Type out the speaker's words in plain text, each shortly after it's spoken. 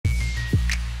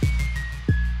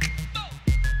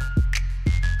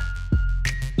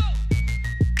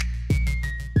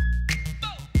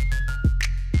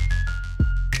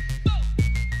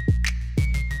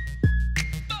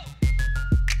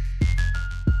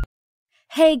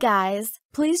Hey guys,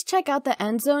 please check out the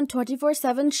ENDZONE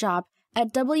 24/7 shop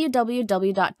at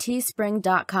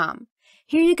www.teespring.com.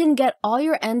 Here you can get all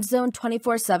your ENDZONE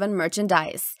 24/7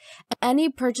 merchandise. Any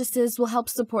purchases will help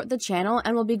support the channel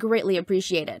and will be greatly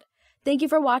appreciated. Thank you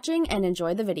for watching and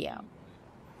enjoy the video.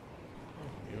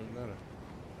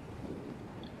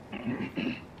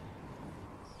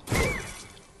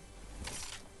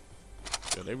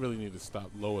 Yeah, they really need to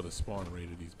lower the spawn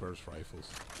rate of these burst rifles.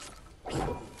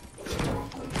 Oh,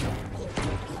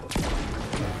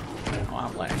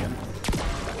 I'm lagging.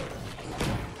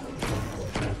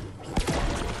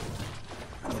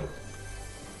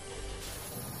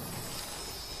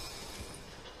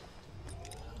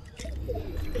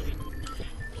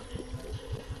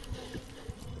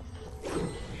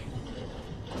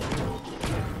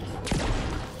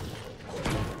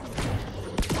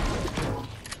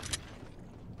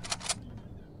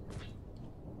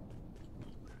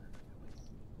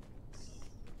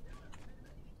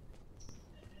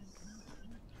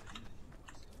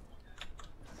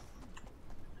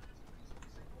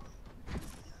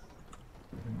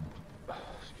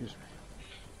 Excuse me.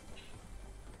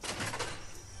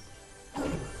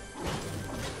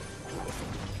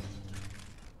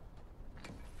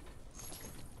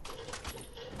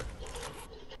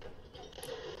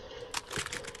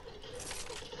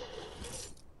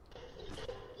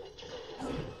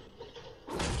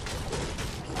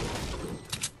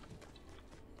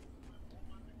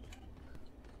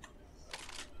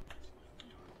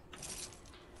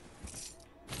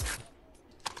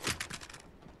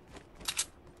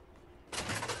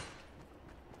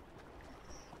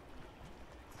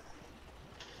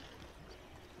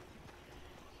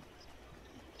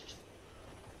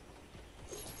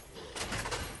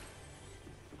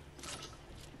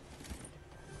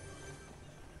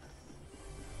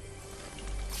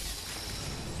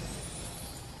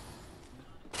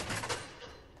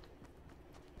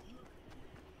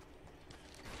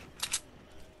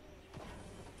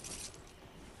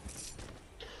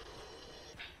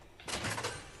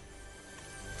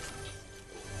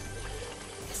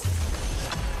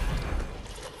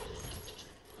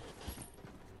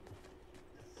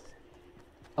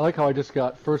 I like how I just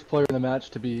got first player in the match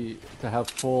to have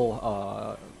full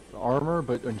armor,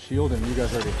 but and shield, and you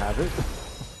guys already have it.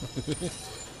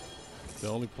 The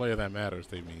only player that matters,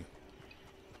 they mean.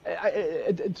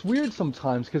 It's weird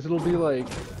sometimes because it'll be like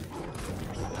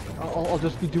I'll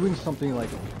just be doing something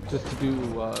like just to do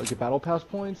get battle pass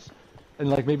points, and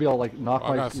like maybe I'll like knock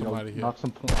knock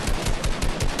some points.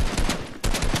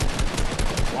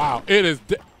 Wow, it is.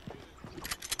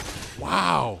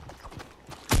 Wow.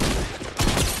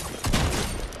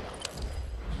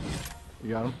 You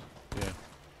got him? Yeah. See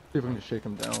if we can just shake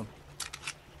him down.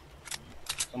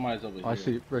 Somebody's over here. I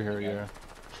see, right here, yeah.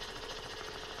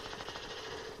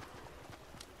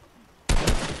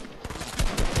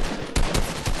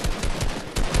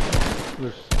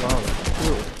 There's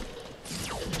two.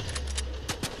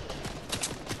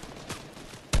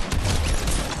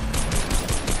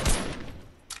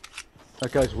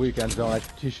 That guy's weak, ENDZONE.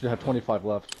 He should have 25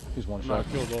 left. He's one shot.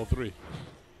 I killed all three.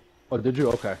 Oh, did you?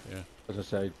 Okay. Yeah. As I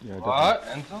say, you know. What?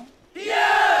 ENDZONE?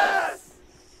 Yes!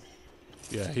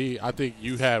 Yeah, I think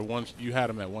you had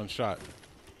him at one shot.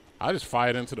 I just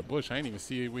fired into the bush. I didn't even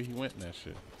see where he went in that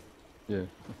shit. Yeah.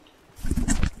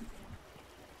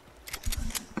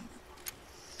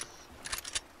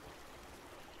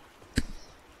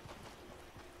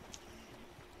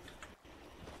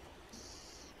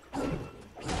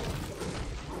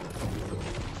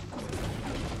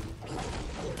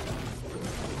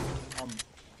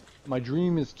 My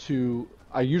dream is to,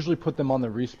 I usually put them on the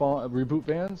reboot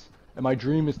vans, and my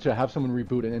dream is to have someone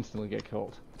reboot and instantly get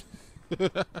killed.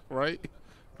 Right?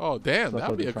 Oh, damn, So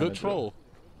that'd be a good troll.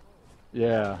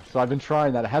 Yeah, so I've been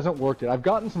trying that. It hasn't worked yet. I've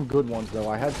gotten some good ones, though.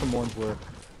 I had some ones where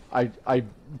I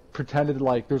pretended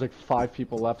like, there was like 5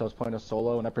 people left. I was playing a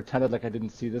solo, and I pretended like I didn't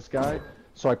see this guy.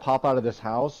 So I pop out of this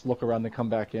house, look around, then come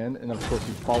back in, and of course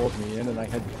he follows me in, and I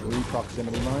had 3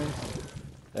 proximity mines.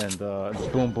 And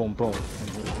just boom, boom, boom, and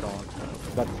he was gone.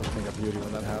 That's the thing of beauty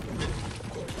when that happens.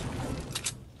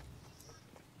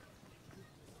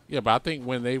 Yeah, but I think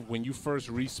when you first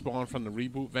respawn from the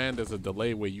reboot van, there's a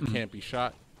delay where you can't be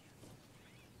shot.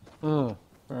 Fair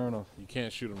enough. You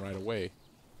can't shoot them right away.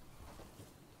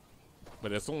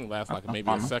 But it's only lasts like maybe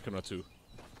a second or two.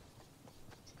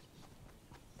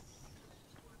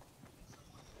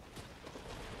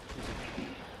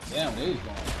 Damn, they was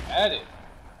going at it.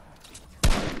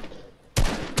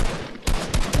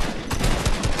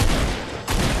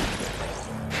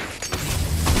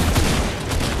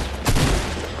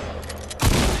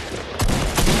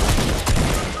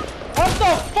 What the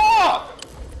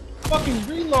fucking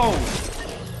reload.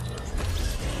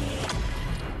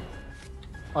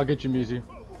 I'll get you, Meezy.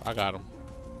 I got him.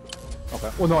 Okay.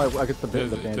 Well, no, I get the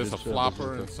bandage. There's a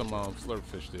flopper and some slurp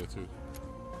fish there too.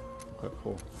 Okay,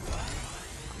 cool.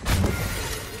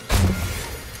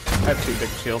 I have 2 big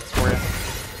shields for you.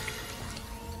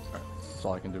 Alright, that's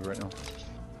all I can do right now.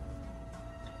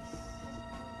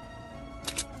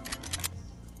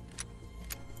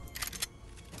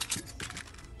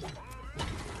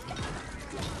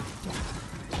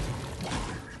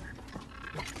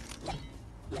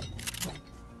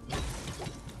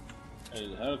 Hey,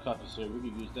 the helicopter, sir. We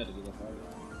could use that to get up out of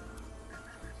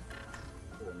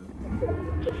here.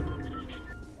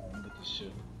 Get the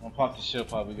ship. I'm gonna pop the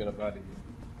ship while we get up out of here.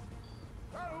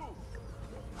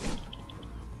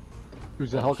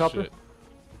 Who's the helicopter? Shit.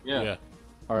 Yeah.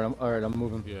 Alright, I'm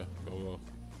moving. Yeah. Go.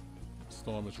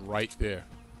 Storm is right there.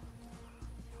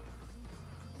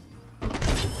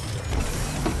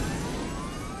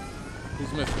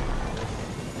 Who's missing?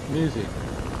 Meezy.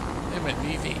 Him and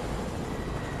Easy.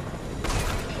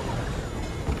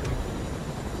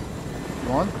 You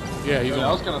on? Yeah, he's That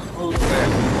on. was kind of smooth.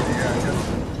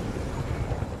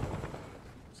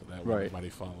 So that way Right. everybody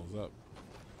follows up.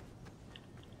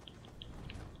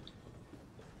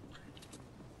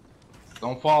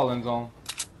 Don't fall, ENDZONE.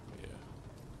 Yeah.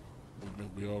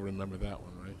 We all remember that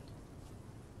one, right?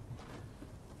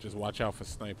 Just watch out for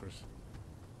snipers.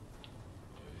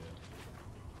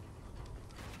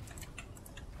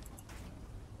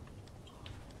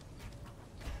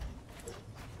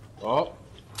 Oh.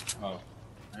 Oh.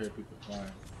 I hear people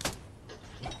flying.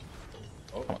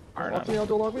 Oh. Lock me out,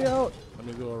 don't lock me out. Let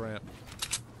me do a ramp.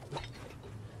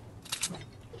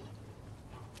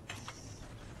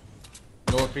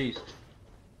 Northeast.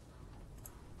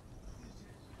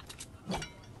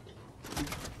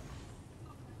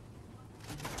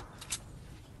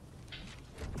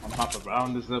 I'm hopping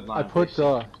around the zip line. I put,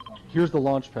 here's the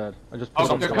launch pad. I just put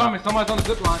Oh, it they're on coming. Somebody's on the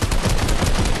zip line.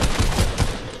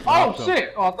 Oh, them.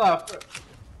 shit. Oh, I thought.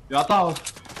 Yo, I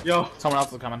thought. Yo. Someone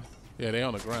else is coming. Yeah, they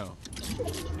on the ground.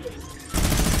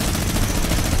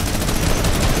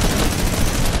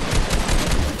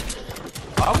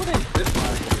 Why would they zip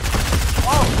line?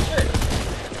 Oh,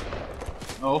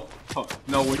 shit. No. Oh,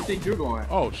 no, where do you think you're going?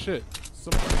 Oh shit.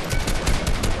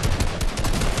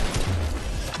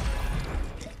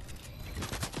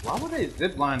 Why would they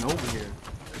zip line over here?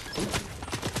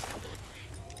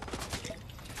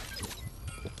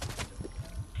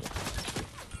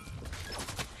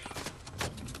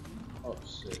 Oh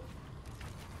shit.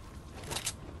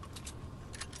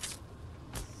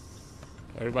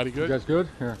 Everybody You good? guys good?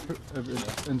 Here,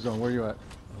 ENDZONE, where you at?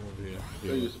 I'm over here.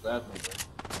 Go use the bathroom, bro.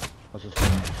 I was just...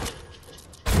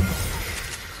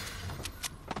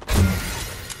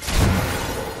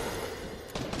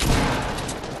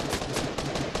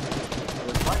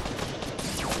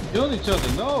 Killing each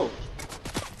other, no!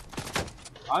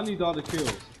 I need all the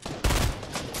kills.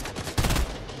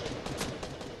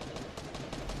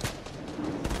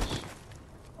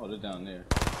 Oh, they're down there.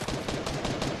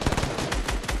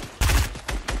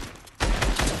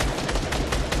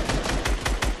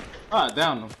 Alright,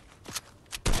 down them.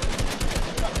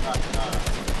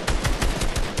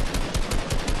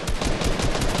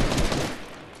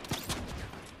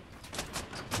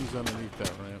 Who's underneath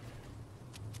that ramp?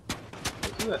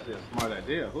 That's actually a smart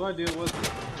idea. Whose idea was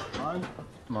it? Mine?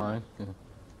 Mine, yeah.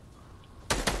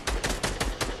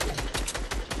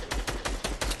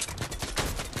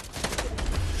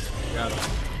 Got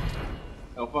him.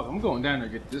 Oh fuck, I'm going down there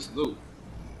to get this loot.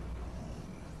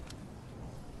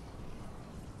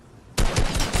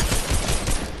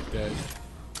 Dead.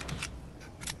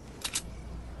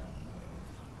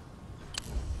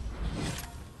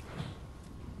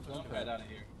 Jump pad out of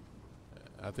here.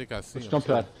 I think I see Let's him. jump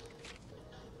too. pad.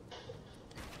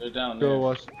 They're down there.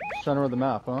 Go, center of the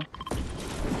map, huh?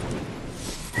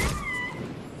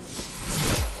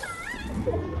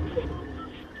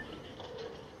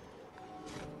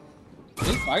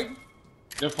 They fighting?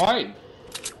 They're fighting.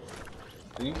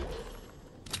 See?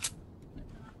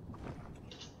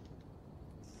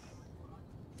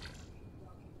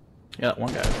 Yeah,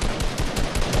 one guy.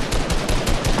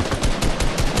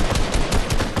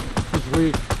 He's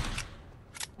weak.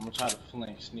 I'm gonna try to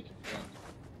flank, sneak and flank.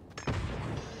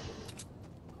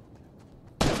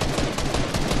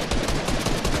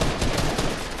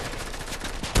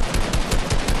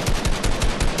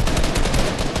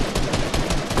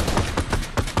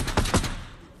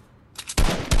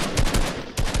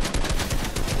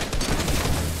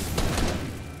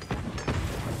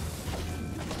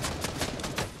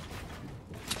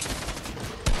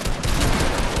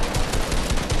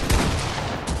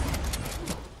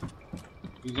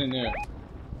 He's in there. Right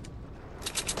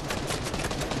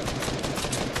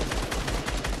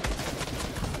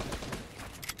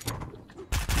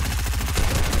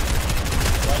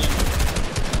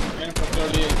in for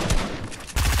 38.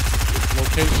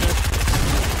 Location.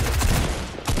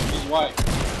 He's white.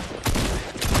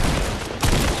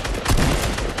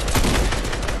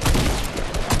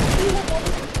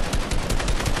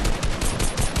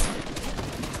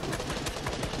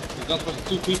 There's not supposed to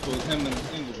be 2 people, it's him and a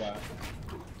single guy.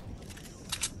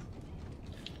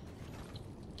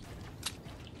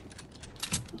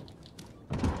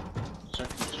 Check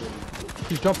the tree.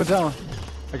 He's jumping down.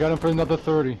 I got him for another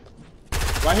 30.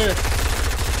 Right here.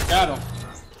 Got him.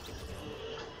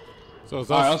 So it's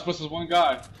Alright, I'm us. supposed to one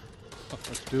guy.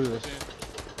 Let's do this.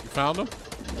 You found him?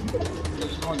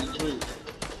 He's on the tree.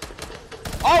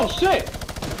 Oh shit!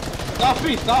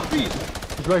 Southeast, southeast!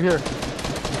 He's right here.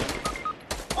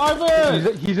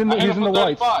 Ivan! He's in the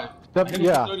white. 35.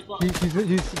 Yeah.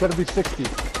 He's got to be 60.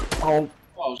 Oh.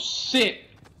 Oh shit!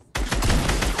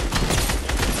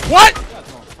 What?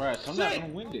 That's gonna crash. I'm not gonna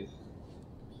win this.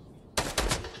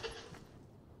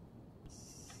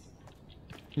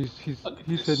 Look at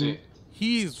He's this hidden. shit.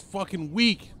 He's fucking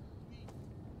weak.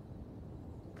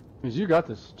 You got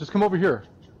this. Just come over here.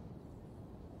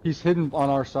 He's hidden on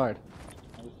our side.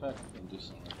 Matter of fact, I can do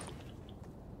something.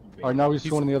 Alright, now he's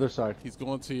going on the other side. He's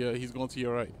going to your. He's going to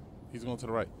your right. He's going to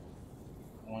the right.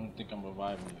 I don't think I'm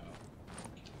reviving you.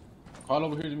 Call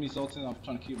over here to me, Sultan. I'm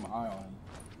trying to keep my eye on him.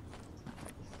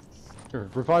 Here,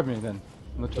 revive me then.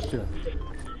 Let's just here. I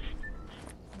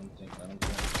don't think.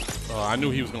 Oh, I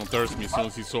knew he was gonna thirst me as soon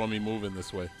as he saw me moving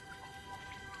this way.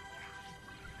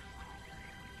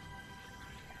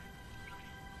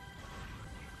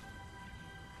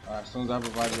 Alright, as soon as I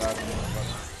revive you, I have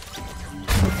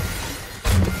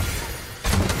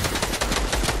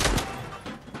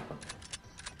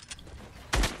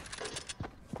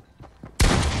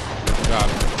Got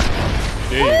him.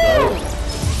 There you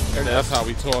go. That's how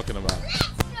we talking about.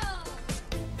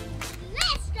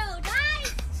 Let's go,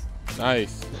 guys!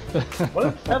 Nice. What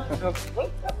is that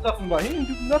stuff about? He didn't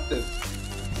do nothing.